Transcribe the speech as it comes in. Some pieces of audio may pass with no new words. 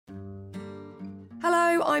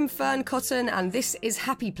Hello, I'm Fern Cotton and this is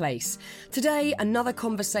Happy Place. Today, another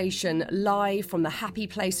conversation live from the Happy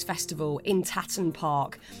Place Festival in Tatton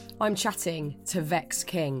Park. I'm chatting to Vex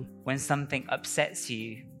King. When something upsets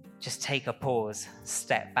you, just take a pause,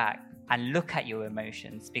 step back and look at your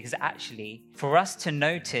emotions, because actually, for us to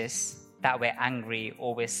notice that we're angry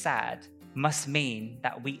or we're sad must mean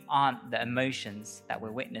that we aren't the emotions that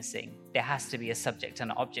we're witnessing. There has to be a subject and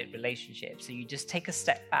an object relationship. So you just take a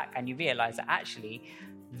step back and you realize that actually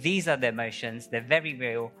these are the emotions, they're very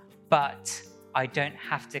real, but I don't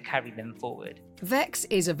have to carry them forward. Vex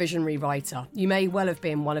is a visionary writer. You may well have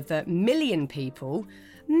been one of the million people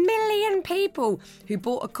who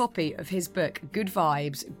bought a copy of his book, Good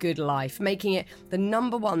Vibes, Good Life, making it the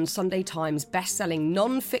 #1 Sunday Times best-selling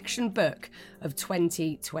non-fiction book of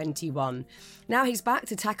 2021. Now he's back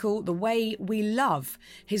to tackle the way we love.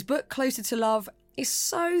 His book, Closer to Love, is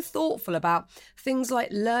so thoughtful about things like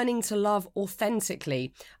learning to love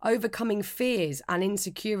authentically, overcoming fears and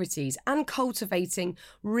insecurities, and cultivating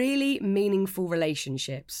really meaningful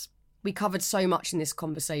relationships. We covered so much in this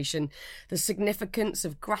conversation: the significance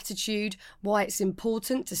of gratitude, why it's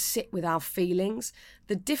important to sit with our feelings,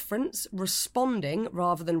 the difference responding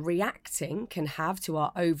rather than reacting can have to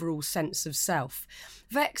our overall sense of self.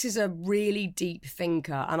 Vex is a really deep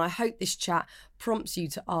thinker, and I hope this chat prompts you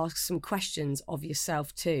to ask some questions of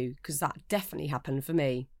yourself too, because that definitely happened for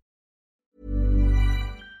me.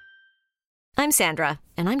 I'm Sandra,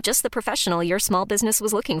 and I'm just the professional your small business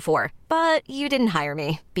was looking for. But you didn't hire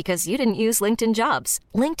me because you didn't use LinkedIn Jobs.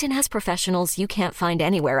 LinkedIn has professionals you can't find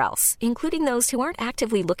anywhere else, including those who aren't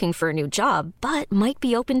actively looking for a new job, but might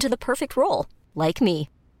be open to the perfect role, like me.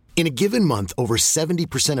 In a given month, over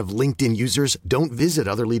 70% of LinkedIn users don't visit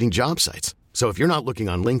other leading job sites. So if you're not looking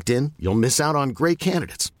on LinkedIn, you'll miss out on great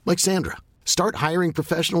candidates like Sandra. Start hiring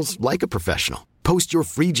professionals like a professional. Post your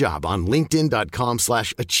free job on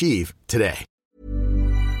linkedin.com/achieve today.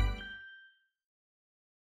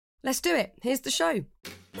 Let's do it. Here's the show.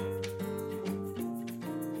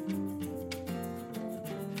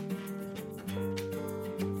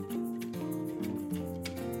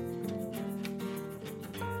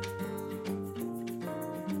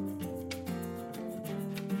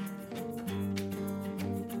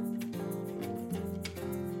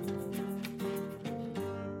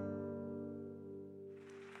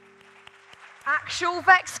 Actual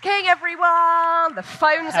Vex King, everyone. The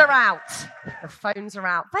phones are out. The phones are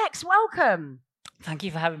out. Vex, welcome. Thank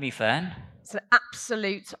you for having me, Fern. It's an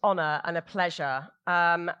absolute honour and a pleasure.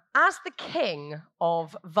 As the king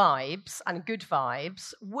of vibes and good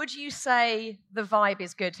vibes, would you say the vibe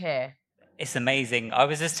is good here? It's amazing. I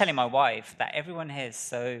was just telling my wife that everyone here is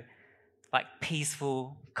so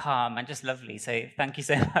peaceful, calm, and just lovely. So thank you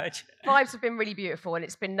so much. Vibes have been really beautiful, and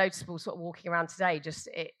it's been noticeable sort of walking around today.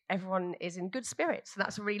 Everyone is in good spirits, and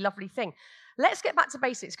that's a really lovely thing. Let's get back to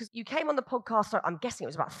basics, because you came on the podcast, I'm guessing it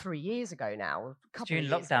was about 3 years ago now. During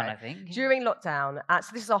lockdown, I think. During lockdown.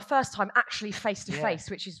 So this is our first time actually face-to-face,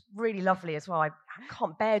 which is really lovely as well. I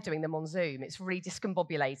can't bear doing them on Zoom. It's really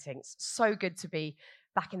discombobulating. It's so good to be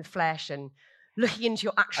back in the flesh and looking into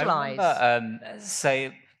your actual eyes.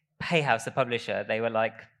 Hay House, the publisher, they were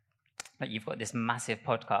like, you've got this massive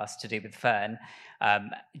podcast to do with Fern.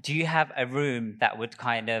 Do you have a room that would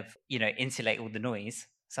kind of, insulate all the noise?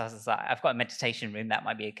 So I was like, I've got a meditation room, that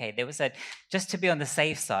might be okay. They said, just to be on the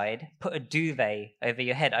safe side, put a duvet over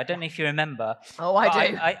your head. I don't know if you remember. Oh, I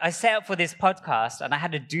do. I set up for this podcast and I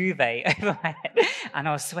had a duvet over my head and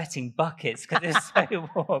I was sweating buckets because it was so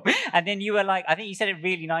warm. And then you were like, I think you said it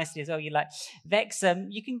really nicely as well. You're like, Vex,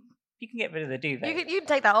 you can get rid of the duvet. You can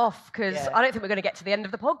take that off, because I don't think we're going to get to the end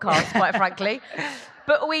of the podcast, quite frankly.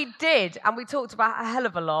 But we did, and we talked about a hell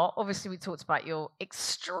of a lot. Obviously, we talked about your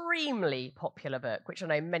extremely popular book, which I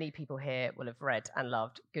know many people here will have read and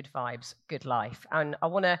loved, Good Vibes, Good Life. And I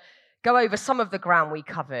want to go over some of the ground we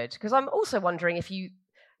covered, because I'm also wondering if you...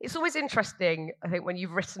 It's always interesting, I think, when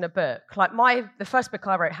you've written a book. Like the first book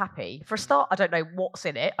I wrote, Happy, for a start, I don't know what's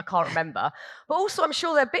in it. I can't remember. But also, I'm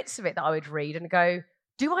sure there are bits of it that I would read and go,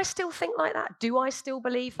 do I still think like that? Do I still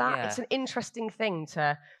believe that? Yeah. It's an interesting thing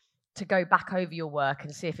to go back over your work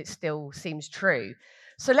and see if it still seems true.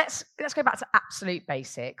 So let's go back to absolute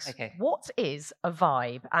basics. Okay. What is a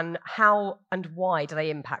vibe, and how and why do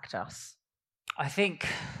they impact us? I think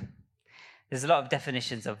there's a lot of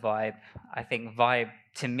definitions of vibe. I think vibe,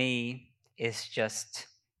 to me, is just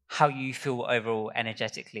how you feel overall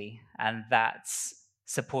energetically, and that's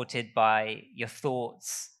supported by your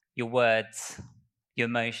thoughts, your words, your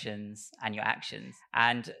emotions and your actions.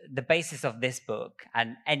 And the basis of this book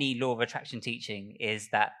and any law of attraction teaching is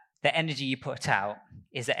that the energy you put out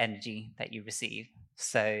is the energy that you receive.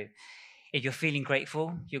 So if you're feeling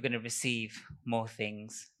grateful, you're going to receive more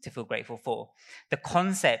things to feel grateful for. The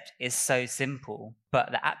concept is so simple,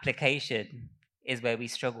 but the application is where we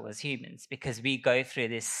struggle as humans, because we go through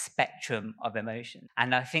this spectrum of emotion.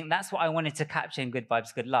 And I think that's what I wanted to capture in Good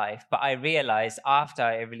Vibes, Good Life. But I realized after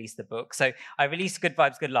I released the book, so I released Good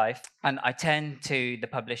Vibes, Good Life, and I turned to the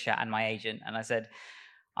publisher and my agent and I said,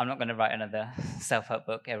 I'm not going to write another self-help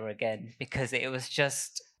book ever again, because it was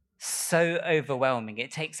just so overwhelming.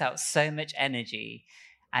 It takes out so much energy.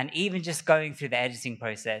 And even just going through the editing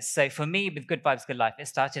process. So for me, with Good Vibes, Good Life, it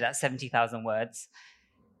started at 70,000 words.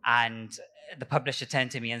 And the publisher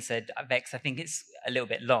turned to me and said, Vex, I think it's a little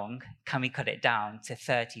bit long. Can we cut it down to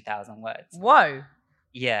 30,000 words? Whoa.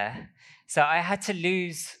 Yeah. So I had to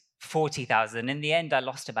lose 40,000. In the end, I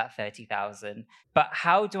lost about 30,000. But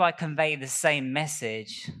how do I convey the same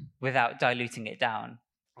message without diluting it down?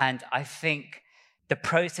 And I think the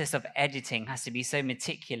process of editing has to be so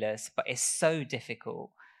meticulous, but it's so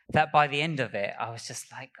difficult that by the end of it, I was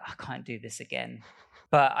just like, I can't do this again.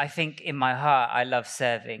 But I think in my heart, I love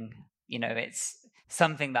serving. You know, it's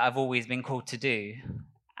something that I've always been called to do.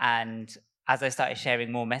 And as I started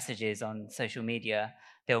sharing more messages on social media,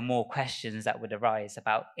 there were more questions that would arise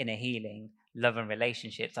about inner healing, love and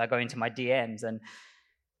relationships. I go into my DMs and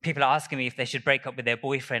people are asking me if they should break up with their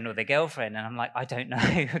boyfriend or their girlfriend. And I'm like, I don't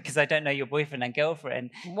know, because I don't know your boyfriend and girlfriend.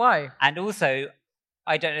 Why? And also,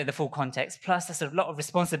 I don't know the full context. Plus, there's a lot of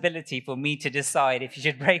responsibility for me to decide if you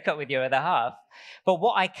should break up with your other half. But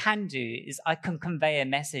what I can do is I can convey a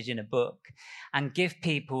message in a book and give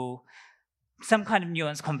people some kind of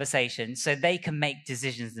nuanced conversation so they can make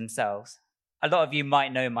decisions themselves. A lot of you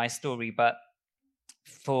might know my story, but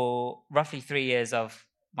for roughly 3 years of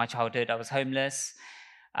my childhood, I was homeless.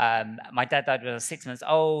 My dad died when I was 6 months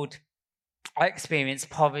old. I experienced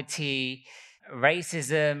poverty,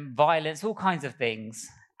 racism, violence, all kinds of things.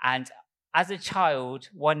 And as a child,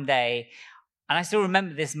 one day, and I still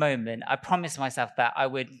remember this moment, I promised myself that I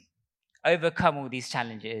would overcome all these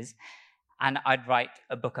challenges and I'd write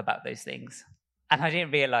a book about those things. And I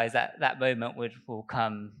didn't realize that that moment will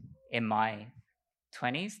come in my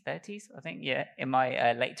 20s, 30s, I think, in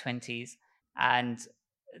my late 20s. And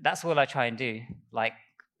that's all I try and do, like,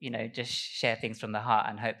 just share things from the heart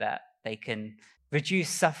and hope that they can reduce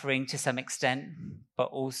suffering to some extent, but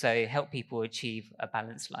also help people achieve a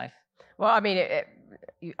balanced life. Well, I mean,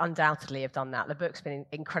 you undoubtedly have done that. The book's been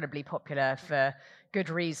incredibly popular for good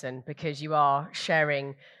reason, because you are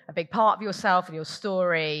sharing a big part of yourself and your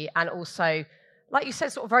story, and also, like you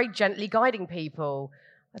said, sort of very gently guiding people.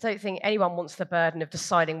 I don't think anyone wants the burden of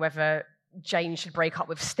deciding whether Jane should break up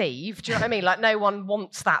with Steve. Do you know what I mean? Like, no one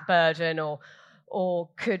wants that burden or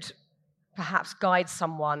could perhaps guide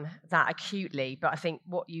someone that acutely. But I think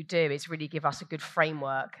what you do is really give us a good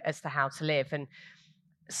framework as to how to live. And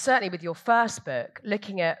certainly with your first book,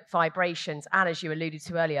 looking at vibrations, and as you alluded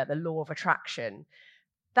to earlier, the law of attraction,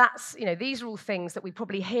 that's, these are all things that we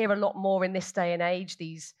probably hear a lot more in this day and age,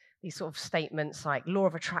 these sort of statements like law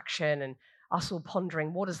of attraction, and us all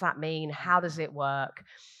pondering, what does that mean? How does it work?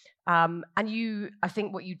 And I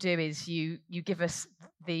think what you do is you give us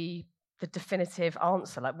the definitive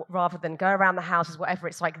answer, like rather than go around the houses, whatever,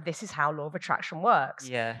 it's like, this is how law of attraction works.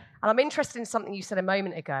 Yeah. And I'm interested in something you said a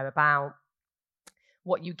moment ago about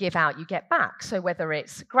what you give out, you get back. So whether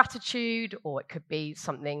it's gratitude or it could be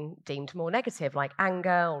something deemed more negative like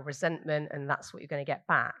anger or resentment, and that's what you're going to get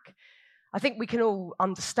back. I think we can all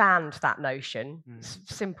understand that notion,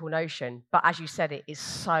 simple notion, but as you said, it is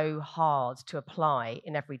so hard to apply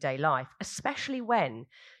in everyday life, especially when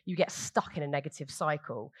you get stuck in a negative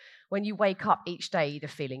cycle. When you wake up each day either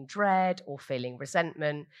feeling dread or feeling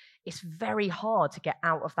resentment, it's very hard to get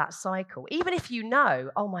out of that cycle. Even if you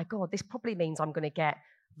know, oh my God, this probably means I'm going to get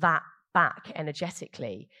that back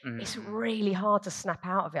energetically. It's really hard to snap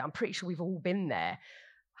out of it. I'm pretty sure we've all been there.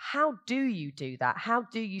 How do you do that? How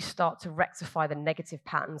do you start to rectify the negative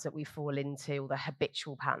patterns that we fall into, or the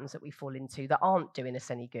habitual patterns that we fall into that aren't doing us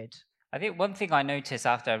any good? I think one thing I noticed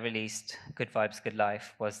after I released Good Vibes, Good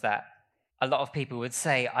Life was that a lot of people would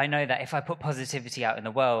say, I know that if I put positivity out in the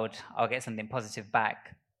world, I'll get something positive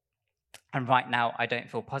back. And right now, I don't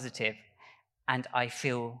feel positive. And I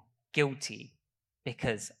feel guilty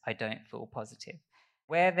because I don't feel positive.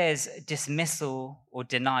 Where there's dismissal or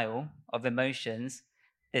denial of emotions,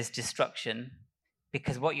 there's destruction,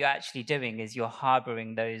 because what you're actually doing is you're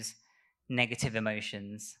harboring those negative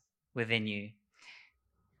emotions within you.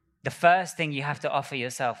 The first thing you have to offer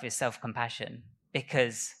yourself is self-compassion,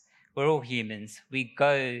 because we're all humans. We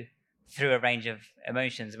go through a range of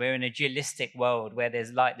emotions. We're in a dualistic world where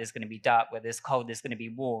there's light, there's going to be dark, where there's cold, there's going to be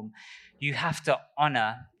warm. You have to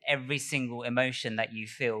honor every single emotion that you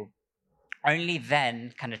feel. only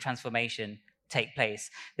then can a transformation take place.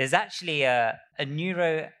 There's actually a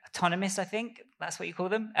neuroautonomist, I think that's what you call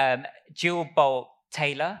them, Jill Bolt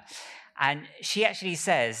Taylor, and she actually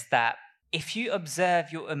says that if you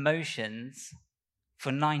observe your emotions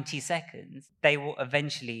for 90 seconds, they will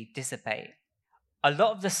eventually dissipate. A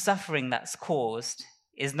lot of the suffering that's caused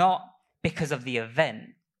is not because of the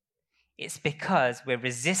event, it's because we're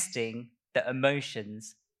resisting the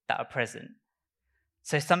emotions that are present.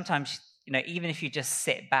 So sometimes, even if you just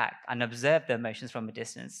sit back and observe the emotions from a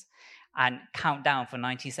distance and count down for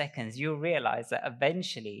 90 seconds, you'll realize that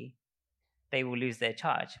eventually they will lose their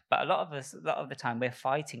charge. But a lot of the time, we're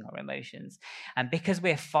fighting our emotions. And because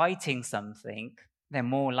we're fighting something, they're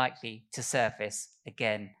more likely to surface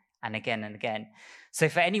again and again and again. So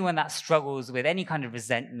for anyone that struggles with any kind of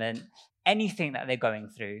resentment, anything that they're going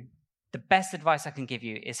through, the best advice I can give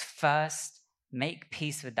you is first make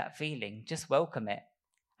peace with that feeling. Just welcome it.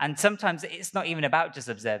 And sometimes it's not even about just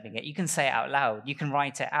observing it. You can say it out loud. You can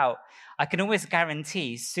write it out. I can always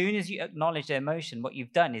guarantee, as soon as you acknowledge the emotion, what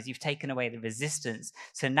you've done is you've taken away the resistance.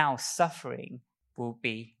 So now suffering will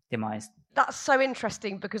be demised. That's so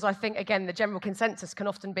interesting, because I think, again, the general consensus can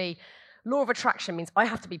often be law of attraction means I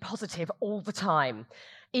have to be positive all the time.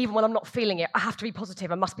 Even when I'm not feeling it, I have to be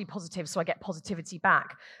positive. I must be positive so I get positivity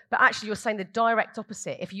back. But actually, you're saying the direct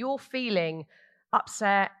opposite. If you're feeling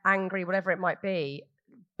upset, angry, whatever it might be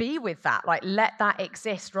with that, like let that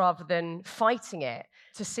exist rather than fighting it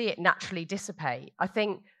to see it naturally dissipate. I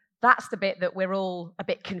think that's the bit that we're all a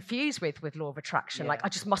bit confused with law of attraction. Like, I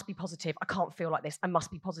just must be positive. I can't feel like this. I must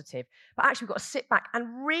be positive. But actually, we've got to sit back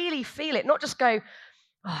and really feel it, not just go,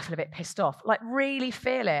 oh, I feel a bit pissed off. Like, really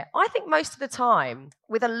feel it. I think most of the time,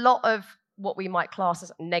 with a lot of what we might class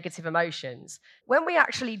as negative emotions, when we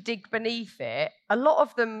actually dig beneath it, a lot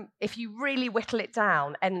of them, if you really whittle it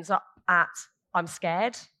down, ends up at, I'm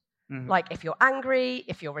scared. Mm-hmm. Like, if you're angry,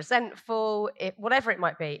 if you're resentful, whatever it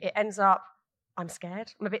might be, it ends up, I'm scared.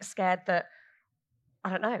 I'm a bit scared that, I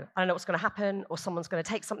don't know what's going to happen, or someone's going to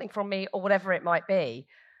take something from me, or whatever it might be.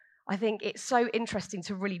 I think it's so interesting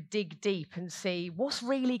to really dig deep and see what's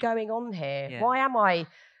really going on here. Yeah. Why am I,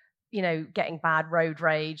 getting bad road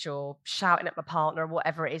rage or shouting at my partner or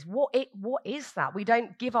whatever it is? What is that? We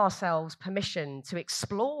don't give ourselves permission to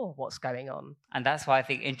explore what's going on. And that's why I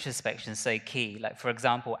think introspection is so key. Like, for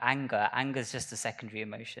example, anger. Anger is just a secondary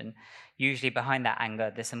emotion. Usually behind that anger,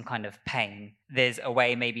 there's some kind of pain. There's a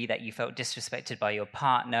way maybe that you felt disrespected by your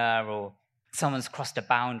partner, or someone's crossed a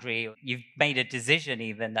boundary, or you've made a decision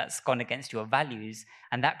even that's gone against your values,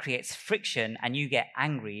 and that creates friction, and you get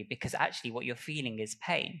angry because actually what you're feeling is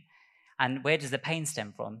pain. And where does the pain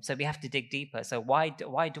stem from? So we have to dig deeper. So why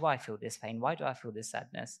do I feel this pain? Why do I feel this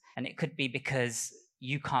sadness? And it could be because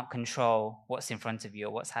you can't control what's in front of you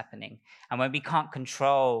or what's happening. And when we can't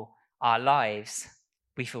control our lives,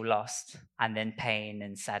 we feel lost, and then pain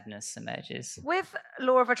and sadness emerges. With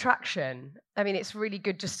law of attraction, I mean, it's really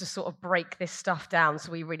good just to sort of break this stuff down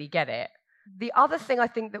so we really get it. The other thing I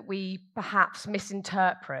think that we perhaps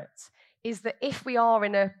misinterpret is that if we are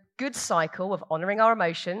in a good cycle of honouring our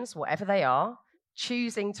emotions, whatever they are,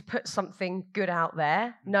 choosing to put something good out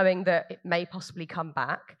there, knowing that it may possibly come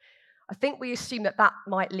back, I think we assume that that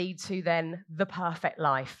might lead to then the perfect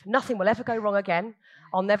life. Nothing will ever go wrong again.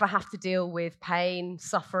 I'll never have to deal with pain,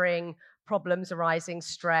 suffering, problems arising,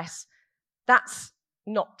 stress. That's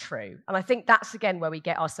not true. And I think that's, again, where we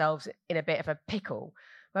get ourselves in a bit of a pickle,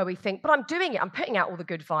 where we think, but I'm doing it. I'm putting out all the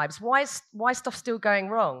good vibes. Why is stuff still going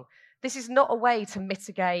wrong? This is not a way to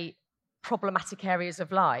mitigate problematic areas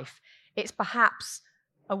of life. It's perhaps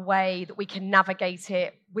a way that we can navigate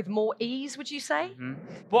it with more ease, would you say? Mm-hmm.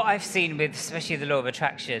 What I've seen with especially the law of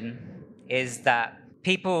attraction is that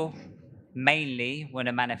people mainly want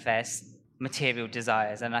to manifest material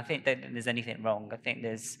desires. And I think that there's anything wrong. I think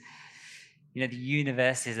there's, the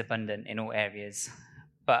universe is abundant in all areas.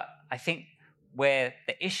 But I think where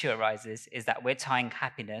the issue arises is that we're tying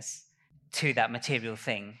happiness to that material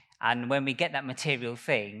thing. And when we get that material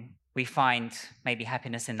thing, we find maybe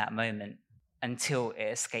happiness in that moment until it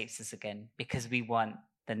escapes us again, because we want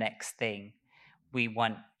the next thing. We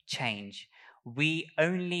want change. We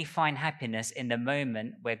only find happiness in the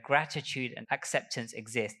moment where gratitude and acceptance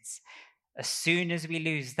exists. As soon as we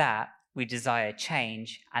lose that, we desire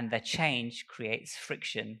change, and the change creates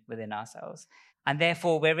friction within ourselves. And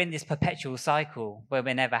therefore, we're in this perpetual cycle where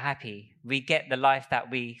we're never happy. We get the life that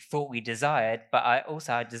we thought we desired, but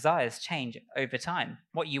also our desires change over time.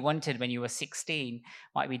 What you wanted when you were 16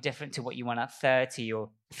 might be different to what you want at 30 or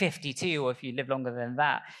 52, or if you live longer than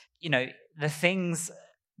that. The things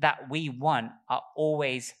that we want are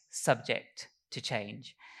always subject to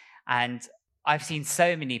change. And I've seen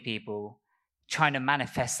so many people trying to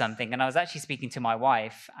manifest something. And I was actually speaking to my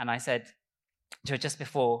wife, and I said to her just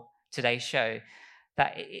before today's show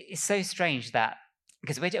that it's so strange that,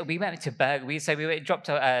 because we went to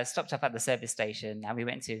Burger, stopped up at the service station, and we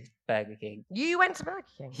went to Burger King. You went to Burger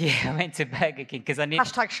King? Yeah, I went to Burger King because I knew.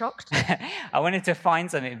 #shocked. I wanted to find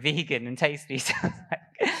something vegan and tasty. So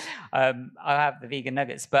I'll have the vegan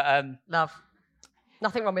nuggets. But Love.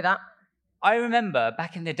 Nothing wrong with that. I remember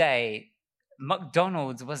back in the day,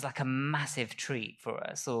 McDonald's was like a massive treat for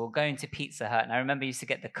us, or going to Pizza Hut. And I remember I used to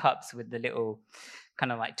get the cups with the little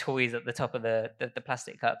kind of like toys at the top of the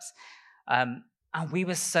plastic cups. And we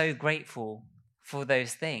were so grateful for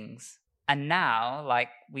those things. And now, like,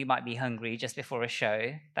 we might be hungry just before a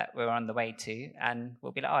show that we're on the way to, and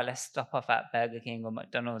we'll be like, oh, let's stop off at Burger King or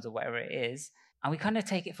McDonald's or whatever it is. And we kind of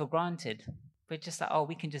take it for granted. We're just like, oh,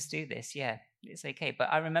 we can just do this. Yeah, it's okay.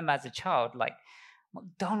 But I remember as a child, like,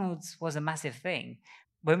 McDonald's was a massive thing.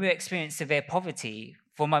 When we experienced severe poverty,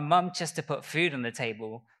 for my mum just to put food on the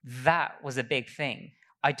table, that was a big thing.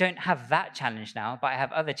 I don't have that challenge now, but I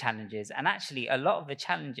have other challenges. And actually, a lot of the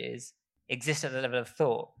challenges exist at the level of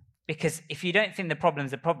thought. Because if you don't think the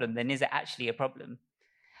problem's a problem, then is it actually a problem?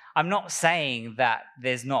 I'm not saying that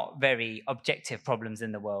there's not very objective problems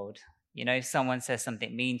in the world. You know, someone says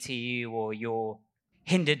something mean to you, or you're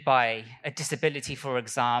hindered by a disability, for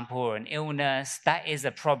example, or an illness. That is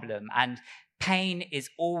a problem. And pain is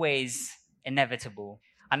always inevitable.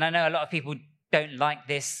 And I know a lot of people don't like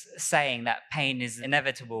this saying that pain is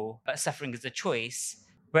inevitable, but suffering is a choice.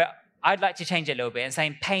 But I'd like to change it a little bit and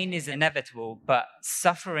saying pain is inevitable, but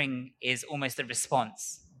suffering is almost a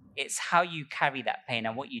response. It's how you carry that pain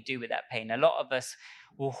and what you do with that pain. A lot of us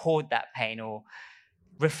will hoard that pain or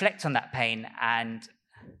reflect on that pain and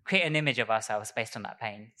create an image of ourselves based on that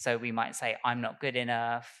pain. So we might say, I'm not good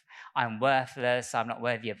enough, I'm worthless, I'm not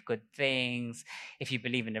worthy of good things. If you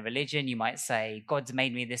believe in a religion, you might say, God's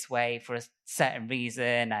made me this way for a certain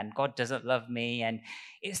reason, and God doesn't love me. And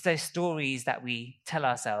it's those stories that we tell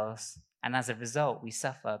ourselves, and as a result, we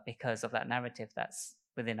suffer because of that narrative that's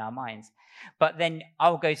within our minds. But then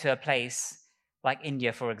I'll go to a place like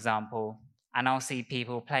India, for example, and I'll see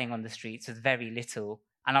people playing on the streets with very little,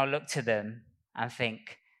 and I'll look to them and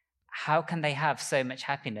think, how can they have so much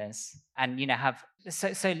happiness and, you know, have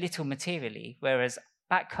so little materially? Whereas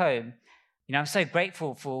back home, you know, I'm so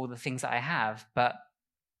grateful for all the things that I have, but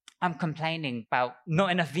I'm complaining about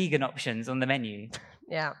not enough vegan options on the menu.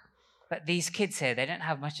 Yeah. But these kids here, they don't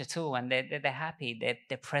have much at all, and they're happy.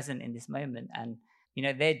 They're present in this moment, and, you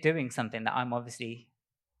know, they're doing something that I'm obviously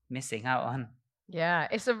missing out on. Yeah,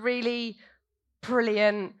 it's a really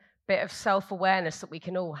brilliant bit of self-awareness that we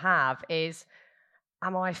can all have is,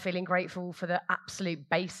 am I feeling grateful for the absolute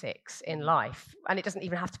basics in life? And it doesn't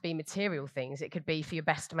even have to be material things. It could be for your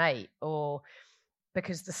best mate, or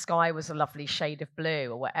because the sky was a lovely shade of blue,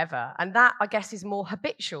 or whatever. And that, I guess, is more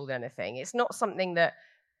habitual than anything. It's not something that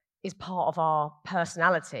is part of our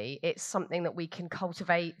personality. It's something that we can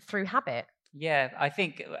cultivate through habit. Yeah, I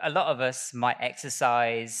think a lot of us might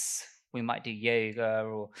exercise, we might do yoga,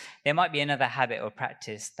 or there might be another habit or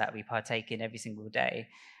practice that we partake in every single day.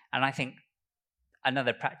 And I think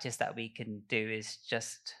another practice that we can do is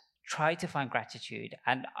just try to find gratitude.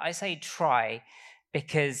 And I say try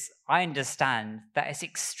because I understand that it's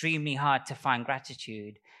extremely hard to find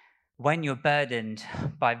gratitude when you're burdened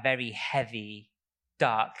by very heavy,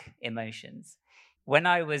 dark emotions. When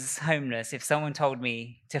I was homeless, if someone told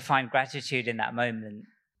me to find gratitude in that moment,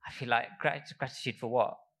 I feel like gratitude for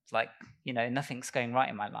what? It's like, you know, nothing's going right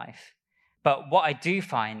in my life. But what I do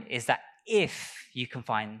find is that if you can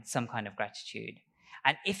find some kind of gratitude,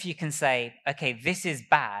 and if you can say, okay, this is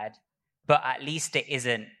bad, but at least it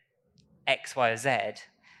isn't X, Y, or Z,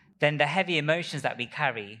 then the heavy emotions that we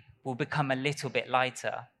carry will become a little bit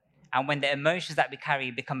lighter. And when the emotions that we carry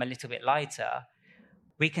become a little bit lighter,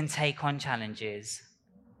 we can take on challenges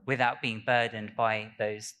without being burdened by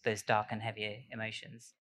those dark and heavy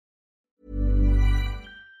emotions.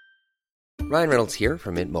 Ryan Reynolds here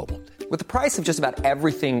from Mint Mobile. With the price of just about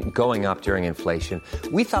everything going up during inflation,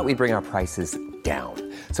 we thought we'd bring our prices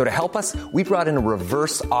down. So to help us, we brought in a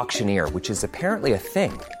reverse auctioneer, which is apparently a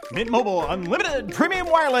thing. Mint Mobile Unlimited Premium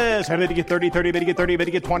Wireless. How to get 30, 30, bit to get 30, bit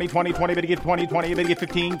to get 20, 20, 20, bit to get 20, 20, bit to get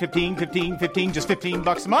 15, 15, 15, 15, just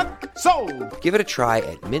 $15 a month? Sold! Give it a try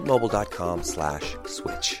at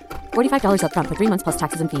mintmobile.com/switch. $45 up front for 3 months plus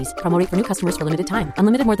taxes and fees. Promo rate for new customers for limited time.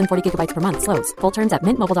 Unlimited more than 40 gigabytes per month. Slows full terms at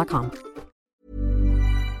mintmobile.com.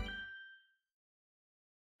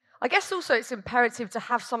 I guess also it's imperative to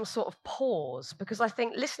have some sort of pause, because I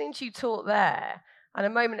think listening to you talk there, and a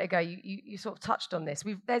moment ago you sort of touched on this,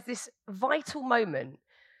 there's this vital moment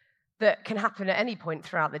that can happen at any point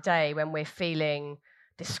throughout the day when we're feeling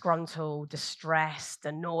disgruntled, distressed,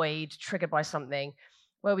 annoyed, triggered by something,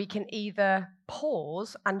 where we can either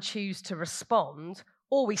pause and choose to respond,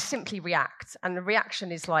 or we simply react. And the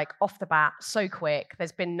reaction is like off the bat, so quick.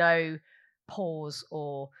 There's been no pause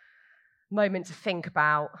or moment to think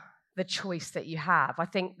about the choice that you have. I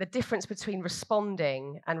think the difference between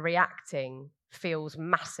responding and reacting feels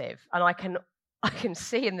massive. And I can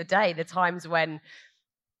see in the day the times when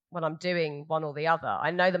I'm doing one or the other.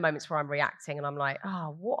 I know the moments where I'm reacting and I'm like,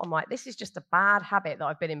 oh, what am I? This is just a bad habit that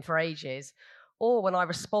I've been in for ages. Or when I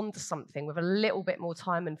respond to something with a little bit more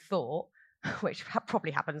time and thought, which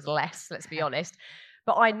probably happens less, let's be honest.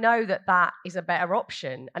 But I know that that is a better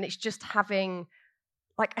option. And it's just having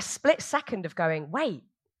like a split second of going, wait,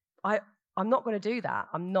 I'm not going to do that.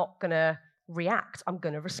 I'm not going to react. I'm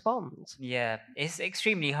going to respond. Yeah, it's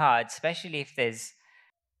extremely hard, especially if there's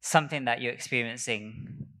something that you're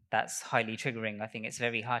experiencing that's highly triggering. I think it's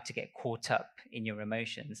very hard to get caught up in your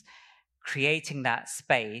emotions. Creating that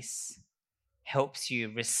space helps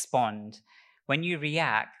you respond. When you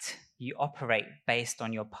react, you operate based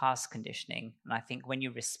on your past conditioning. And I think when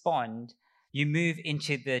you respond, you move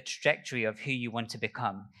into the trajectory of who you want to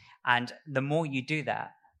become. And the more you do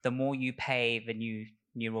that, the more you pave a new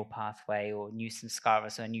neural pathway or new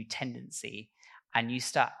samskaras or a new tendency, and you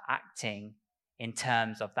start acting in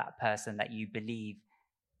terms of that person that you believe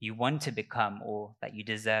you want to become or that you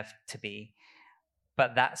deserve to be.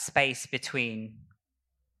 But that space between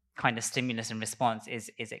kind of stimulus and response is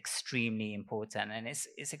extremely important, and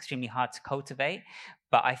it's extremely hard to cultivate.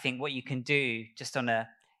 But I think what you can do just in a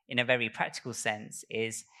very practical sense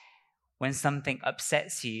is when something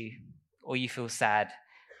upsets you or you feel sad,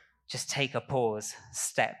 just take a pause,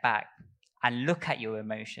 step back and look at your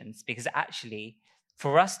emotions. Because actually,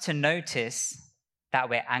 for us to notice that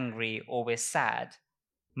we're angry or we're sad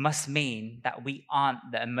must mean that we aren't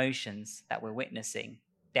the emotions that we're witnessing.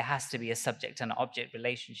 There has to be a subject and an object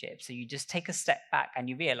relationship. So you just take a step back and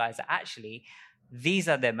you realize that actually, these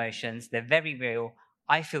are the emotions. They're very real.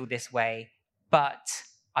 I feel this way, but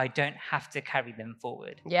I don't have to carry them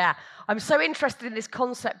forward. Yeah, I'm so interested in this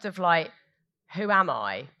concept of like, who am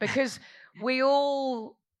I? Because we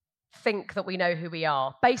all think that we know who we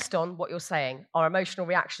are based on what you're saying, our emotional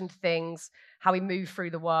reaction to things, how we move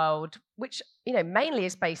through the world, which, mainly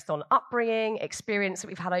is based on upbringing, experience that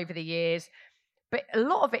we've had over the years. But a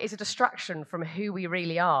lot of it is a distraction from who we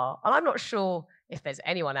really are. And I'm not sure if there's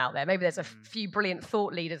anyone out there, maybe there's a few brilliant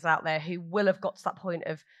thought leaders out there who will have got to that point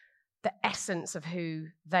of the essence of who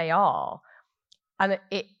they are. And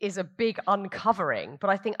it is a big uncovering.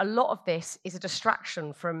 But I think a lot of this is a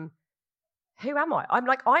distraction from who am I?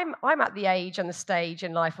 I'm at the age and the stage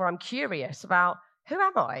in life where I'm curious about who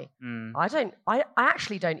am I? I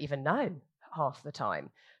actually don't even know half the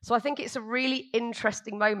time. So I think it's a really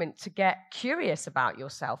interesting moment to get curious about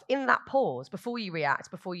yourself in that pause before you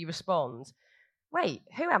react, before you respond. Wait,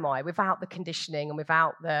 who am I without the conditioning and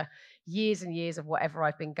without the years and years of whatever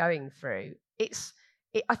I've been going through?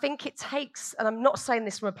 I think it takes, and I'm not saying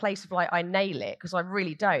this from a place of like I nail it, because I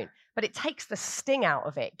really don't, but it takes the sting out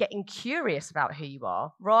of it, getting curious about who you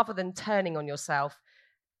are, rather than turning on yourself,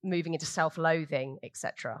 moving into self-loathing,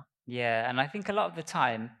 etc. Yeah, and I think a lot of the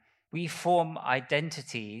time we form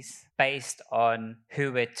identities based on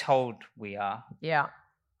who we're told we are. Yeah.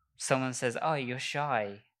 Someone says, oh, you're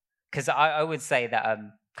shy. Because I would say that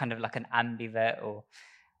I'm kind of like an ambivert or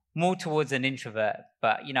more towards an introvert,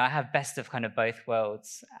 but I have best of kind of both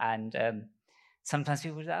worlds. And sometimes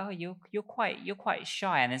people say, "Oh, you're quite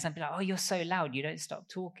shy," and then some people are like, "Oh, you're so loud, you don't stop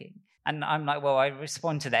talking." And I'm like, "Well, I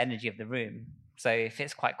respond to the energy of the room. So if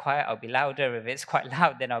it's quite quiet, I'll be louder. If it's quite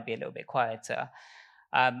loud, then I'll be a little bit quieter."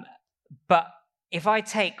 But if I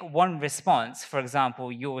take one response, for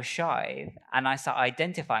example, you're shy, and I start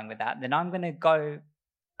identifying with that, then I'm going to go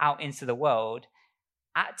out into the world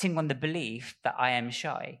acting on the belief that I am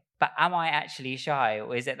shy. But am I actually shy?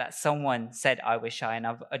 Or is it that someone said I was shy and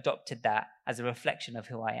I've adopted that as a reflection of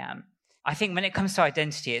who I am? I think when it comes to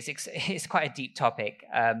identity, it's quite a deep topic.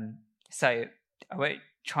 So I won't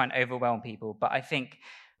try and overwhelm people, but I think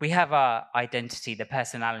we have our identity, the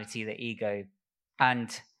personality, the ego,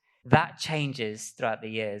 and that changes throughout the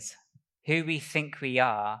years. Who we think we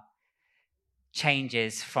are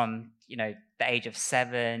changes from, the age of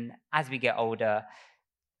 7. As we get older,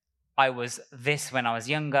 I was this when I was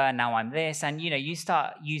younger, now I'm this. And, you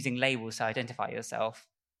start using labels to identify yourself.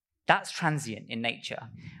 That's transient in nature.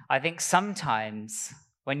 I think sometimes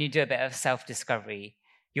when you do a bit of self-discovery,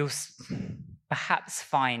 you'll perhaps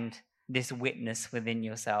find this witness within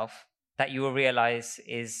yourself that you will realize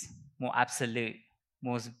is more absolute,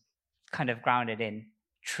 more kind of grounded in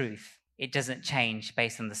truth. It doesn't change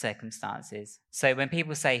based on the circumstances. So when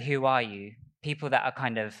people say, who are you? People that are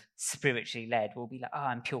kind of spiritually led will be like, oh,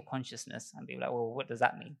 I'm pure consciousness. And people are like, well, what does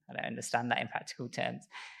that mean? I don't understand that in practical terms.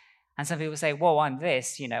 And some people say, well, I'm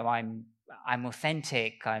this, I'm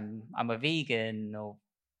authentic, I'm a vegan, or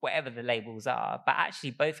whatever the labels are. But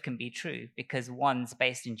actually both can be true, because one's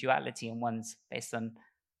based in duality and one's based on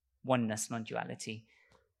oneness, non-duality.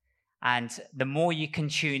 And the more you can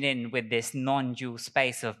tune in with this non-dual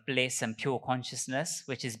space of bliss and pure consciousness,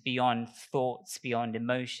 which is beyond thoughts, beyond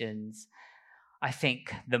emotions, I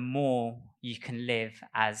think the more you can live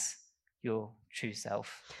as your true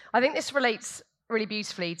self. I think this relates really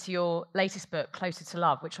beautifully to your latest book, Closer to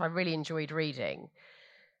Love, which I really enjoyed reading.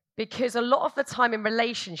 Because a lot of the time in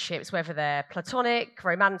relationships, whether they're platonic,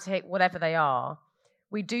 romantic, whatever they are,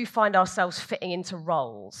 we do find ourselves fitting into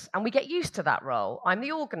roles, and we get used to that role. I'm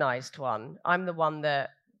the organized one. I'm the one that,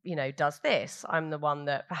 does this. I'm the one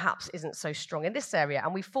that perhaps isn't so strong in this area.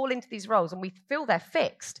 And we fall into these roles and we feel they're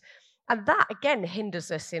fixed. And that, again,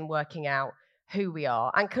 hinders us in working out who we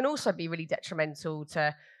are, and can also be really detrimental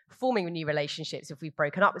to forming new relationships. If we've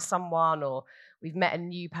broken up with someone, or we've met a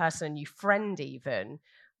new person, a new friend even,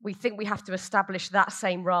 we think we have to establish that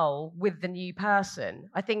same role with the new person.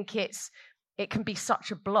 I think it can be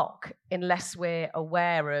such a block unless we're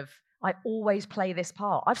aware of, I always play this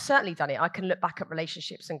part. I've certainly done it. I can look back at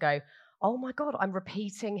relationships and go, oh my God, I'm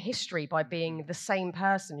repeating history by being the same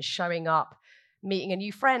person, showing up, meeting a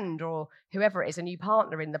new friend or whoever it is, a new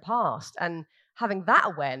partner in the past. And having that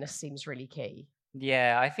awareness seems really key.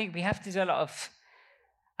 Yeah, I think we have to do a lot of,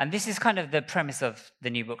 and this is kind of the premise of the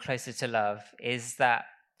new book, Closer to Love, is that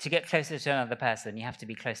to get closer to another person, you have to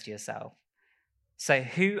be close to yourself. So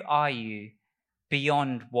who are you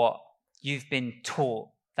beyond what you've been taught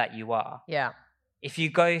that you are? Yeah. If you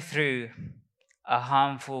go through a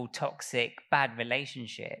harmful, toxic, bad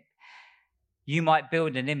relationship, you might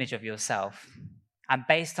build an image of yourself. And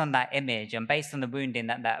based on that image and based on the wounding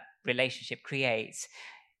that that relationship creates,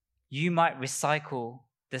 you might recycle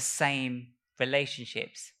the same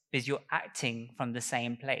relationships because you're acting from the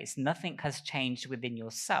same place. Nothing has changed within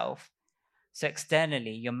yourself. So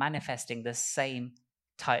externally, you're manifesting the same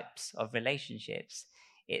types of relationships.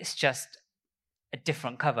 It's just a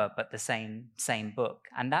different cover, but the same book.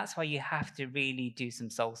 And that's why you have to really do some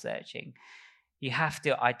soul searching. You have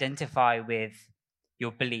to identify with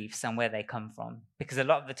your beliefs and where they come from. Because a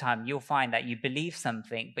lot of the time you'll find that you believe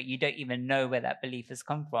something, but you don't even know where that belief has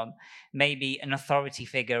come from. Maybe an authority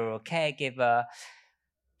figure or a caregiver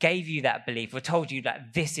gave you that belief or told you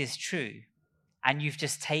that this is true, and you've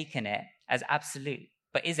just taken it as absolute.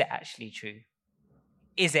 But is it actually true?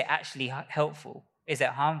 Is it actually helpful? Is it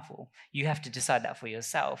harmful? You have to decide that for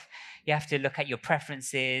yourself. You have to look at your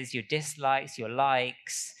preferences, your dislikes, your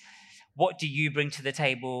likes. What do you bring to the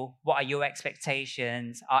table? What are your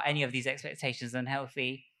expectations? Are any of these expectations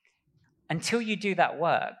unhealthy? Until you do that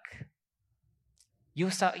work,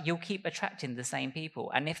 you'll keep attracting the same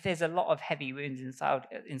people. And if there's a lot of heavy wounds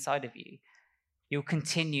inside of you, you'll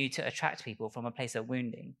continue to attract people from a place of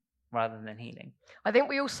wounding rather than healing. I think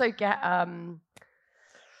we also get...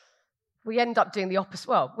 we end up doing the opposite.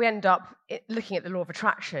 Well, we end up looking at the law of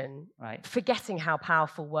attraction, right, forgetting how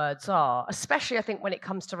powerful words are, especially, I think, when it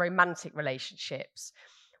comes to romantic relationships,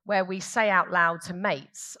 where we say out loud to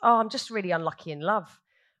mates, oh, I'm just really unlucky in love,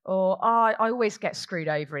 or oh, I always get screwed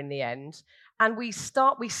over in the end. And we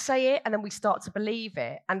say it, and then we start to believe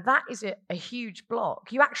it. And that is a huge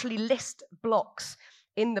block. You actually list blocks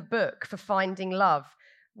in the book for finding love.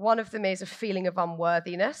 One of them is a feeling of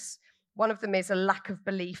unworthiness. One of them is a lack of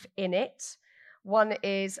belief in it. One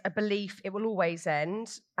is a belief it will always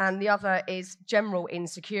end. And the other is general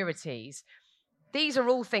insecurities. These are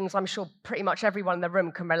all things I'm sure pretty much everyone in the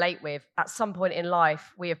room can relate with. At some point in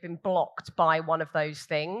life, we have been blocked by one of those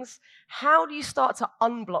things. How do you start to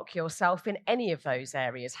unblock yourself in any of those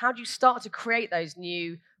areas? How do you start to create those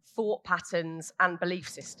new thought patterns and belief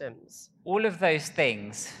systems? All of those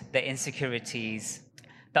things, the insecurities,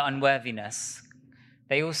 the unworthiness,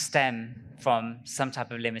 they all stem from some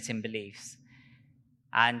type of limiting beliefs.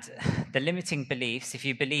 And the limiting beliefs, if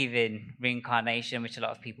you believe in reincarnation, which a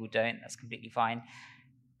lot of people don't, that's completely fine.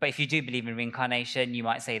 But if you do believe in reincarnation, you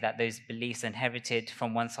might say that those beliefs are inherited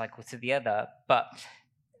from one cycle to the other. But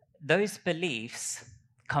those beliefs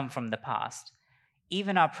come from the past.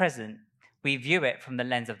 Even our present, we view it from the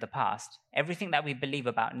lens of the past. Everything that we believe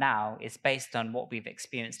about now is based on what we've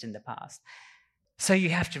experienced in the past. So you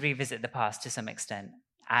have to revisit the past to some extent.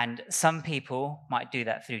 And some people might do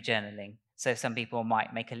that through journaling. So some people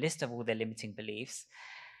might make a list of all their limiting beliefs,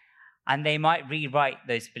 and they might rewrite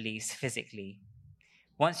those beliefs physically.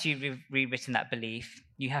 once you've rewritten that belief,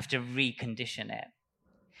 you have to recondition it.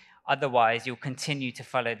 Otherwise, you'll continue to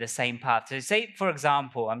follow the same path. So say, for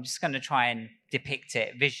example, I'm just going to try and depict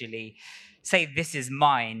it visually. Say this is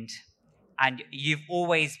mind, and you've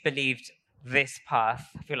always believed this path.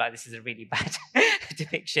 I feel like this is a really bad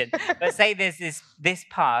depiction. But say there's this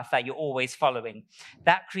path that you're always following.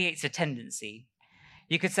 That creates a tendency.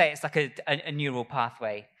 You could say it's like a neural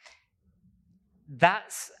pathway.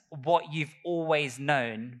 That's what you've always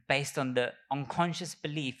known based on the unconscious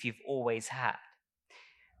belief you've always had.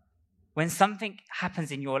 When something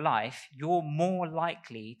happens in your life, you're more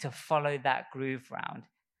likely to follow that groove round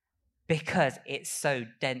because it's so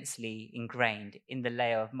densely ingrained in the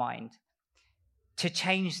layer of mind. To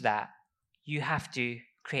change that, you have to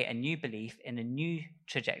create a new belief in a new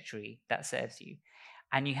trajectory that serves you,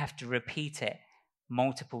 and you have to repeat it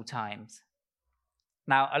multiple times.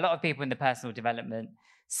 Now, a lot of people in the personal development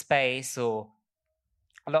space, or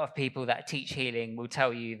a lot of people that teach healing, will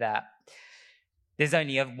tell you that there's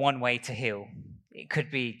only one way to heal. It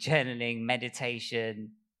could be journaling,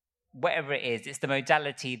 meditation, whatever it is. It's the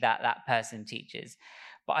modality that that person teaches.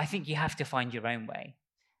 But I think you have to find your own way.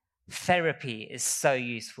 Therapy is so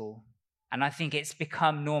useful. And I think it's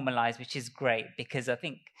become normalized, which is great, because I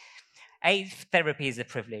think, therapy is a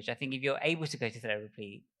privilege. I think if you're able to go to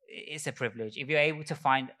therapy, it's a privilege. If you're able to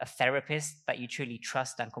find a therapist that you truly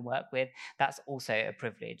trust and can work with, that's also a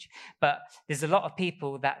privilege. But there's a lot of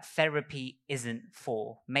people that therapy isn't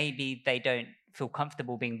for. Maybe they don't feel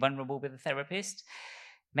comfortable being vulnerable with a therapist.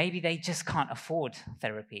 Maybe they just can't afford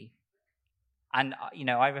therapy. And,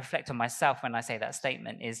 I reflect on myself when I say that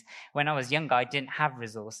statement is when I was younger, I didn't have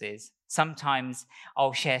resources. Sometimes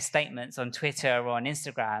I'll share statements on Twitter or on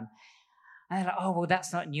Instagram, and they're like, oh, well,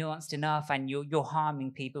 that's not nuanced enough, and you're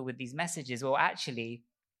harming people with these messages. Well, actually,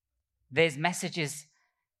 there's messages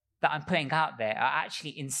that I'm putting out there are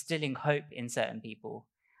actually instilling hope in certain people.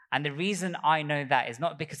 And the reason I know that is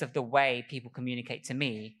not because of the way people communicate to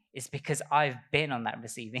me, it's because I've been on that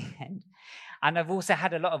receiving end. And I've also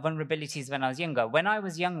had a lot of vulnerabilities when I was younger. When I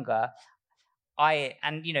was younger,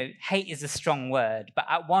 hate is a strong word, but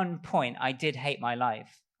at one point I did hate my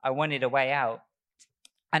life. I wanted a way out.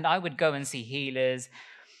 And I would go and see healers,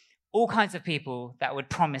 all kinds of people that would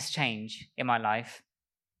promise change in my life.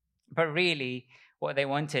 But really, what they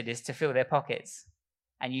wanted is to fill their pockets,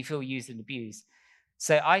 and you feel used and abused.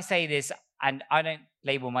 So I say this, and I don't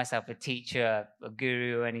label myself a teacher, a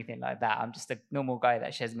guru, or anything like that. I'm just a normal guy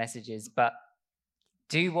that shares messages. But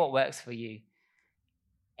do what works for you.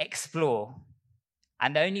 Explore.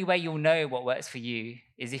 And the only way you'll know what works for you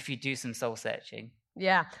is if you do some soul searching.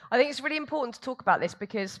 Yeah, I think it's really important to talk about this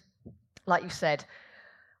because, like you said,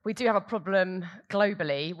 we do have a problem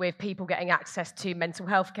globally with people getting access to mental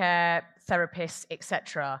health care, therapists,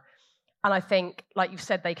 etc. And I think, like you've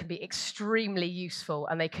said, they can be extremely useful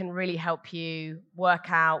and they can really help you work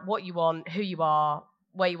out what you want, who you are,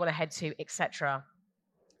 where you want to head to, etc.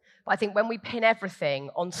 But I think when we pin everything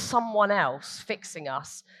on someone else fixing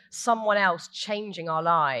us, someone else changing our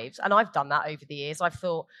lives, and I've done that over the years, I've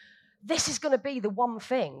thought, this is going to be the one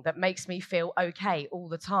thing that makes me feel okay all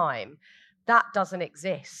the time. That doesn't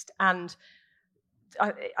exist. And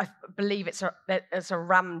I believe it's a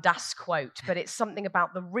Ram Dass quote, but it's something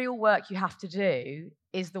about the real work you have to do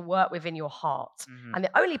is the work within your heart. Mm-hmm. And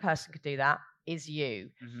the only person who could do that is you.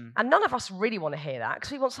 Mm-hmm. And none of us really want to hear that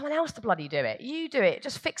because we want someone else to bloody do it. You do it.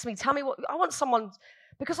 Just fix me. Tell me what... I want someone...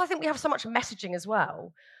 Because I think we have so much messaging as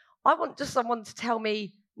well. I want just someone to tell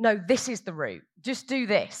me, no, this is the route. Just do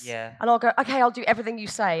this. Yeah. And I'll go, okay, I'll do everything you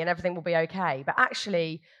say and everything will be okay. But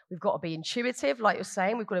actually, we've got to be intuitive, like you're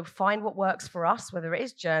saying. We've got to find what works for us, whether it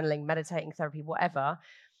is journaling, meditating, therapy, whatever.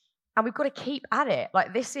 And we've got to keep at it.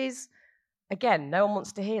 Like this is, again, no one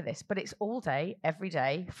wants to hear this, but it's all day, every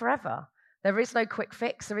day, forever. There is no quick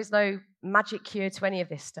fix. There is no magic cure to any of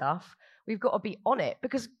this stuff. We've got to be on it.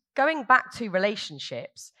 Because going back to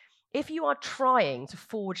relationships, if you are trying to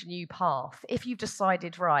forge a new path, if you've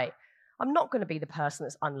decided, right, I'm not going to be the person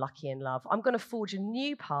that's unlucky in love. I'm going to forge a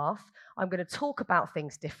new path. I'm going to talk about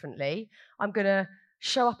things differently. I'm going to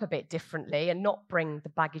show up a bit differently and not bring the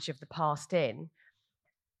baggage of the past in.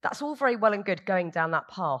 That's all very well and good going down that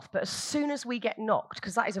path. But as soon as we get knocked,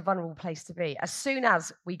 because that is a vulnerable place to be, as soon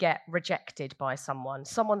as we get rejected by someone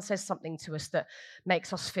says something to us that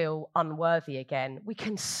makes us feel unworthy again, we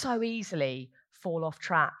can so easily fall off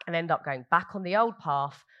track and end up going back on the old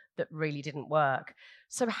path that really didn't work.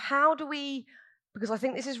 So how do we, because I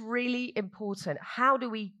think this is really important, how do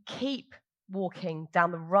we keep walking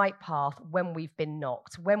down the right path when we've been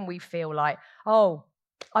knocked, when we feel like, oh,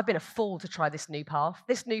 I've been a fool to try this new path.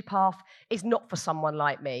 This new path is not for someone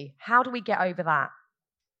like me. How do we get over that?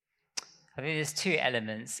 I think there's two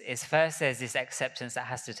elements. Is first, there's this acceptance that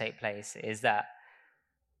has to take place, is that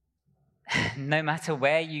no matter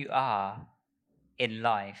where you are in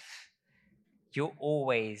life, you're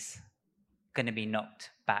always going to be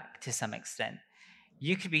knocked back to some extent.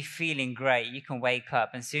 You could be feeling great. You can wake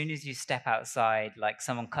up, and as soon as you step outside, like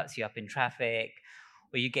someone cuts you up in traffic,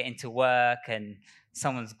 or you get into work and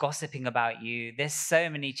someone's gossiping about you. There's so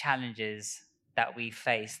many challenges that we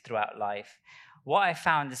face throughout life. What I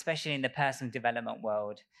found, especially in the personal development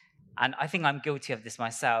world, and I think I'm guilty of this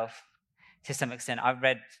myself to some extent. I've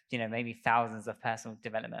read, maybe thousands of personal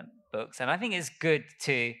development books, and I think it's good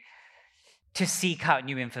to seek out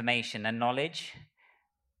new information and knowledge.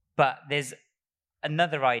 But there's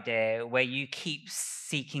another idea where you keep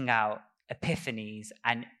seeking out epiphanies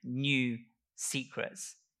and new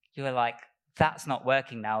secrets. You're like, that's not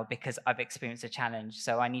working now because I've experienced a challenge,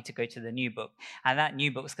 so I need to go to the new book. And that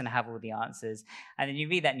new book's going to have all the answers. And then you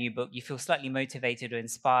read that new book, you feel slightly motivated or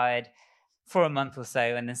inspired for a month or so,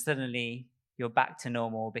 and then suddenly you're back to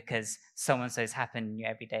normal because so-and-so's happened in your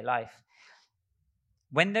everyday life.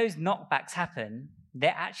 When those knockbacks happen,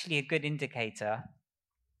 they're actually a good indicator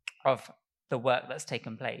of the work that's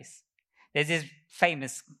taken place. There's this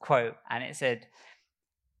famous quote, and it said,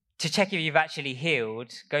 to check if you've actually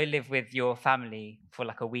healed, go live with your family for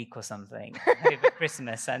like a week or something over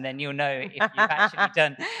Christmas, and then you'll know if you've actually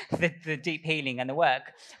done the deep healing and the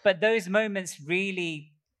work. But those moments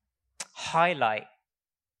really highlight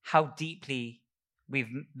how deeply we've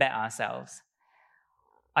met ourselves.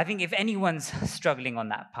 I think if anyone's struggling on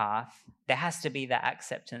that path, there has to be that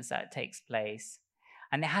acceptance that takes place.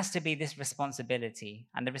 And there has to be this responsibility.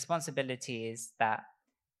 And the responsibility is that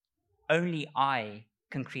only I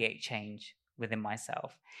can create change within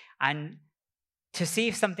myself. And to see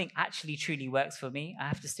if something actually truly works for me, I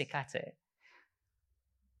have to stick at it.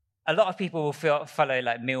 A lot of people will follow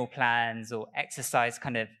like meal plans or exercise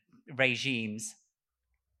kind of regimes.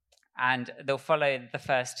 And they'll follow the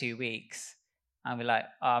first 2 weeks and be like,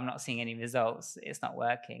 oh, I'm not seeing any results. It's not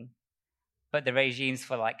working. But the regime's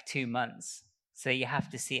for like 2 months. So you have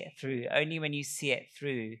to see it through. Only when you see it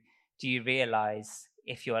through do you realize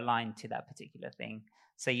if you're aligned to that particular thing.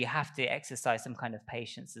 So you have to exercise some kind of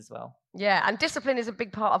patience as well. Yeah, and discipline is a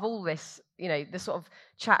big part of all this, the sort of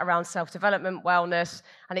chat around self-development, wellness,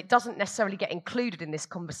 and it doesn't necessarily get included in this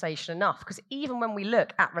conversation enough, because even when we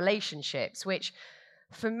look at relationships, which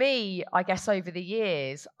for me, I guess over the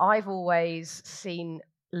years, I've always seen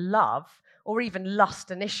love or even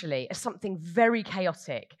lust initially as something very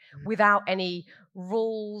chaotic without any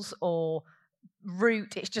rules or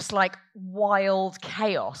route. It's just like wild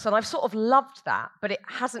chaos. And I've sort of loved that, but it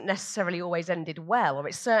hasn't necessarily always ended well, or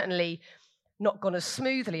it's certainly not gone as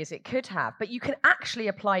smoothly as it could have. But you can actually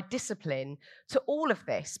apply discipline to all of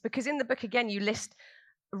this, because in the book, again, you list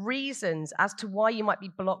reasons as to why you might be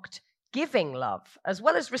blocked giving love as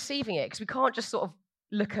well as receiving it, because we can't just sort of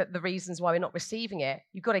look at the reasons why we're not receiving it.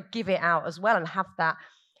 You've got to give it out as well and have that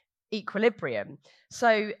equilibrium.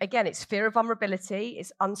 So again, it's fear of vulnerability,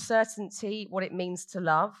 it's uncertainty, what it means to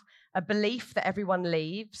love, a belief that everyone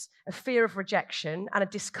leaves, a fear of rejection, and a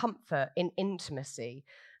discomfort in intimacy.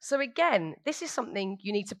 So again, this is something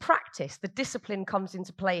you need to practice. The discipline comes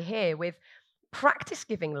into play here with practice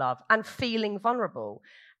giving love and feeling vulnerable.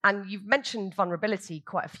 And you've mentioned vulnerability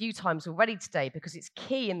quite a few times already today, because it's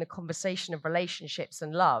key in the conversation of relationships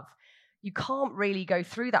and love. You can't really go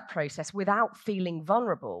through that process without feeling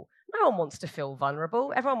vulnerable. No one wants to feel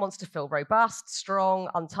vulnerable. Everyone wants to feel robust, strong,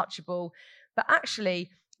 untouchable. But actually,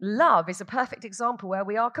 love is a perfect example where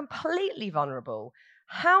we are completely vulnerable.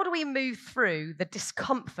 How do we move through the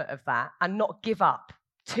discomfort of that and not give up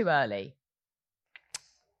too early?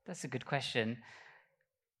 That's a good question.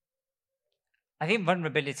 I think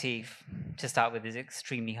vulnerability, to start with, is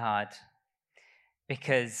extremely hard,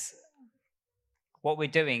 because what we're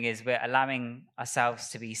doing is we're allowing ourselves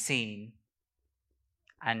to be seen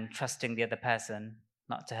and trusting the other person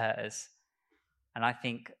not to hurt us. And I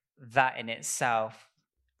think that in itself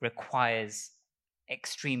requires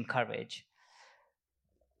extreme courage.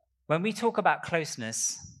 When we talk about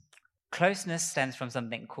closeness stems from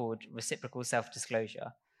something called reciprocal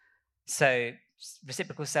self-disclosure. So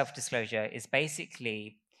reciprocal self-disclosure is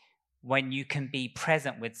basically when you can be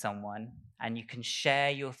present with someone and you can share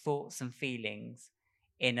your thoughts and feelings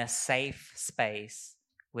in a safe space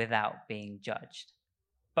without being judged.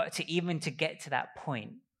 But to get to that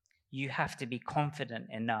point, you have to be confident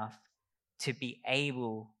enough to be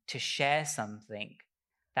able to share something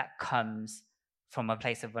that comes from a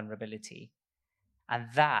place of vulnerability. And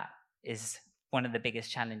that is one of the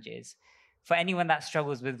biggest challenges. For anyone that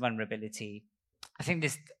struggles with vulnerability, I think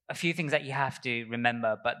there's a few things that you have to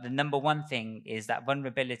remember, but the number one thing is that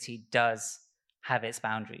vulnerability does have its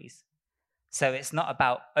boundaries. So it's not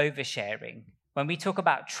about oversharing. When we talk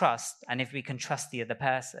about trust, and if we can trust the other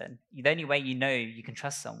person, the only way you know you can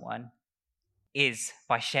trust someone is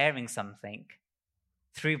by sharing something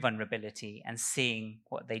through vulnerability and seeing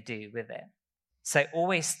what they do with it. So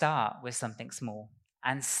always start with something small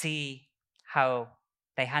and see how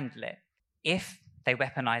they handle it. If they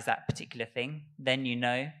weaponize that particular thing, then you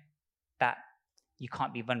know that you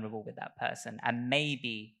can't be vulnerable with that person, and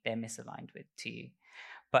maybe they're misaligned to you.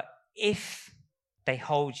 But if they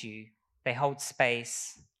hold you, they hold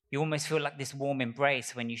space, you almost feel like this warm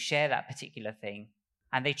embrace when you share that particular thing,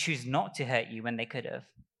 and they choose not to hurt you when they could have,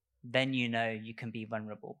 then you know you can be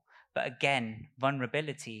vulnerable. But again,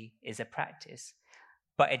 vulnerability is a practice,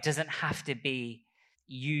 but it doesn't have to be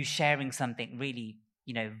you sharing something really,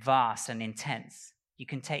 vast and intense. You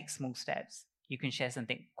can take small steps. You can share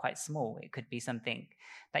something quite small. It could be something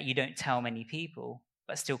that you don't tell many people,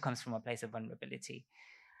 but still comes from a place of vulnerability.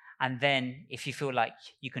 And then if you feel like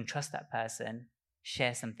you can trust that person,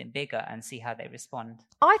 share something bigger and see how they respond.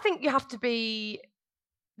 I think you have to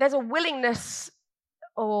there's a willingness,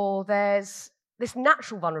 or there's this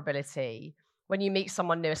natural vulnerability when you meet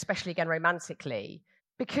someone new, especially again romantically,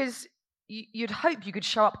 because you'd hope you could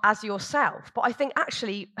show up as yourself. But I think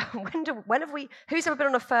actually, who's ever been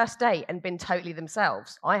on a first date and been totally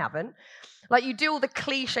themselves? I haven't. Like, you do all the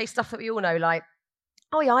cliche stuff that we all know, like,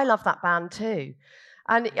 oh yeah, I love that band too.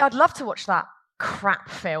 And I'd love to watch that crap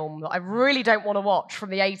film that I really don't want to watch from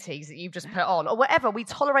the 80s that you've just put on, or whatever. We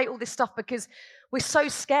tolerate all this stuff because we're so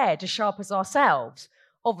scared to show up as ourselves.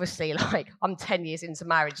 Obviously, like, I'm 10 years into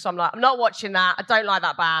marriage, so I'm like, I'm not watching that. I don't like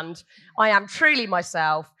that band. I am truly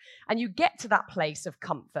myself. And you get to that place of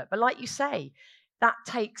comfort. But like you say,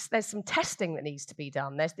 there's some testing that needs to be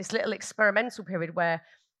done. There's this little experimental period where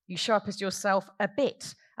you show up as yourself a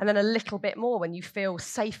bit, and then a little bit more when you feel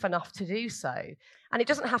safe enough to do so. And it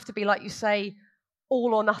doesn't have to be, like you say,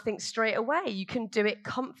 all or nothing straight away. You can do it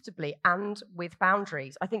comfortably and with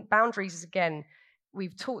boundaries. I think boundaries is, again,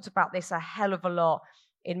 we've talked about this a hell of a lot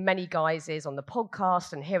in many guises on the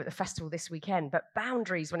podcast and here at the festival this weekend. But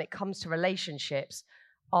boundaries, when it comes to relationships,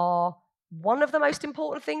 are one of the most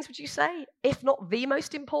important things, would you say? If not the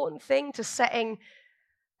most important thing to setting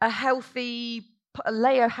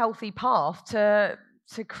lay a healthy path to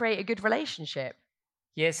create a good relationship.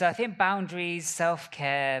 Yeah, so I think boundaries,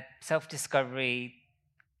 self-care, self-discovery,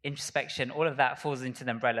 introspection, all of that falls into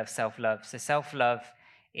the umbrella of self-love. So self-love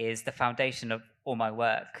is the foundation of all my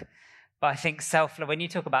work. But I think self-love, when you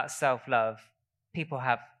talk about self-love, people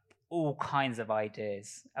have all kinds of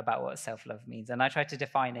ideas about what self-love means. And I try to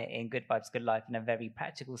define it in Good Vibes, Good Life in a very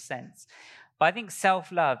practical sense. But I think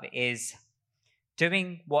self-love is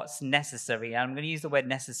doing what's necessary. And I'm going to use the word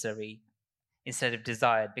necessary instead of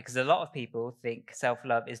desired, because a lot of people think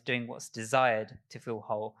self-love is doing what's desired to feel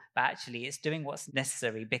whole. But actually, it's doing what's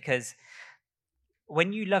necessary, because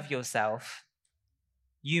when you love yourself,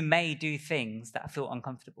 you may do things that feel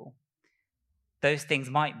uncomfortable. Those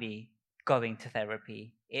things might be going to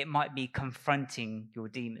therapy. It might be confronting your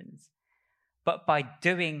demons. But by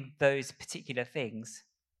doing those particular things,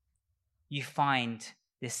 you find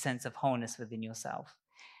this sense of wholeness within yourself.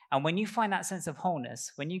 And when you find that sense of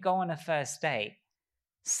wholeness, when you go on a first date,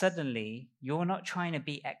 suddenly you're not trying to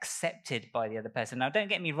be accepted by the other person. Now, don't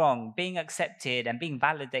get me wrong, being accepted and being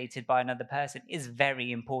validated by another person is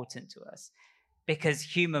very important to us, because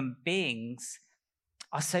human beings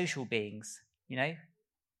are social beings,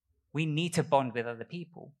 We need to bond with other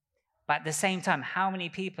people. But at the same time, how many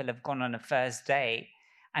people have gone on a first date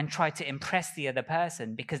and tried to impress the other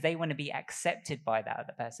person because they want to be accepted by that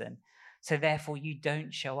other person? So therefore, you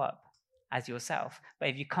don't show up as yourself. But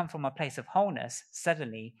if you come from a place of wholeness,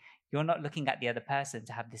 suddenly you're not looking at the other person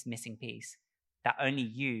to have this missing piece that only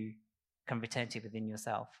you can return to within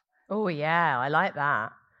yourself. Oh, yeah, I like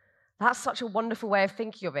that. That's such a wonderful way of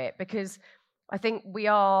thinking of it, because I think we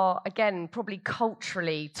are, again, probably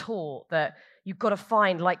culturally taught that you've got to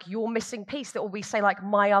find, like, your missing piece, or we say, like,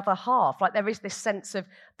 my other half. Like, there is this sense of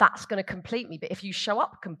that's going to complete me. But if you show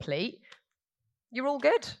up complete, you're all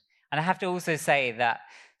good. And I have to also say that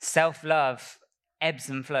self-love ebbs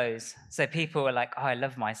and flows. So people are like, oh, I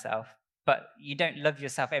love myself. But you don't love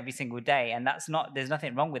yourself every single day. And there's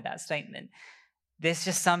nothing wrong with that statement. There's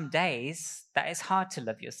just some days that it's hard to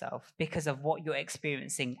love yourself because of what you're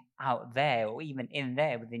experiencing out there, or even in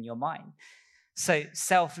there within your mind. So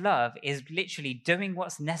self-love is literally doing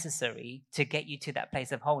what's necessary to get you to that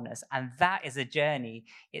place of wholeness. And that is a journey.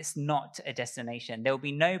 It's not a destination. There will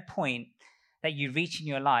be no point that you reach in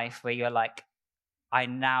your life where you're like, I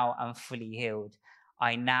now am fully healed.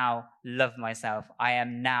 I now love myself. I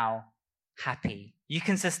am now happy. You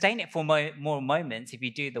can sustain it for more moments if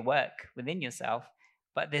you do the work within yourself,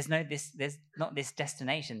 but there's not this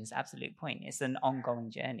destination, this absolute point. It's an ongoing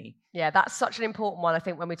journey. Yeah, that's such an important one. I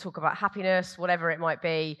think when we talk about happiness, whatever it might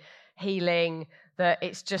be, healing, that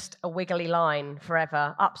it's just a wiggly line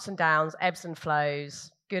forever, ups and downs, ebbs and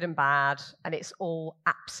flows, good and bad, and it's all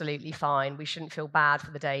absolutely fine. We shouldn't feel bad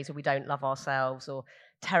for the days where we don't love ourselves, or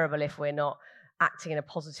terrible if we're not acting in a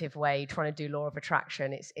positive way, trying to do law of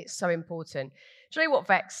attraction. It's so important. Do you know what,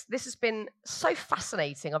 Vex? This has been so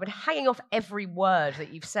fascinating. I've been hanging off every word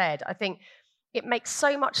that you've said. I think it makes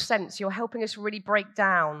so much sense. You're helping us really break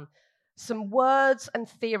down some words and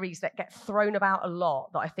theories that get thrown about a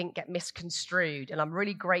lot that I think get misconstrued. And I'm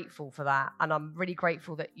really grateful for that. And I'm really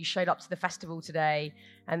grateful that you showed up to the festival today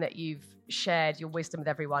and that you've shared your wisdom with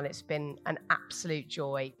everyone. It's been an absolute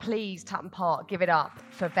joy. Please, Tatton Park, give it up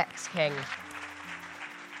for Vex King.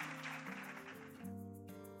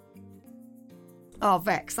 Oh,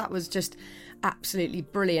 Vex, that was just absolutely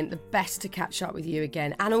brilliant. The best to catch up with you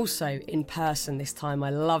again, and also in person this time.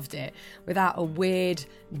 I loved it without a weird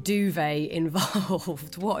duvet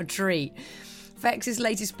involved. What a treat. Vex's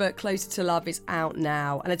latest book, Closer to Love, is out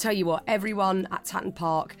now. And I tell you what, everyone at Tatton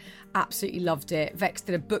Park absolutely loved it. Vex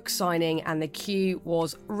did a book signing and the queue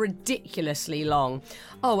was ridiculously long.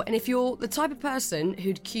 Oh, and if you're the type of person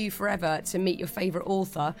who'd queue forever to meet your favourite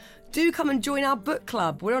author, do come and join our book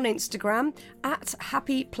club. We're on Instagram at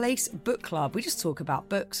Happy Place Book Club. We just talk about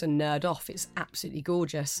books and nerd off. It's absolutely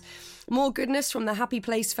gorgeous. More goodness from the Happy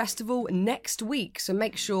Place Festival next week. So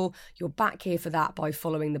make sure you're back here for that by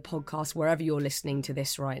following the podcast wherever you're listening to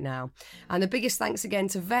this right now. And the biggest thanks again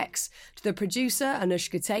to Vex, to the producer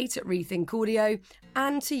Anushka Tate at Rethink Audio,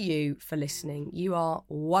 and to you for listening. You are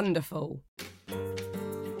wonderful.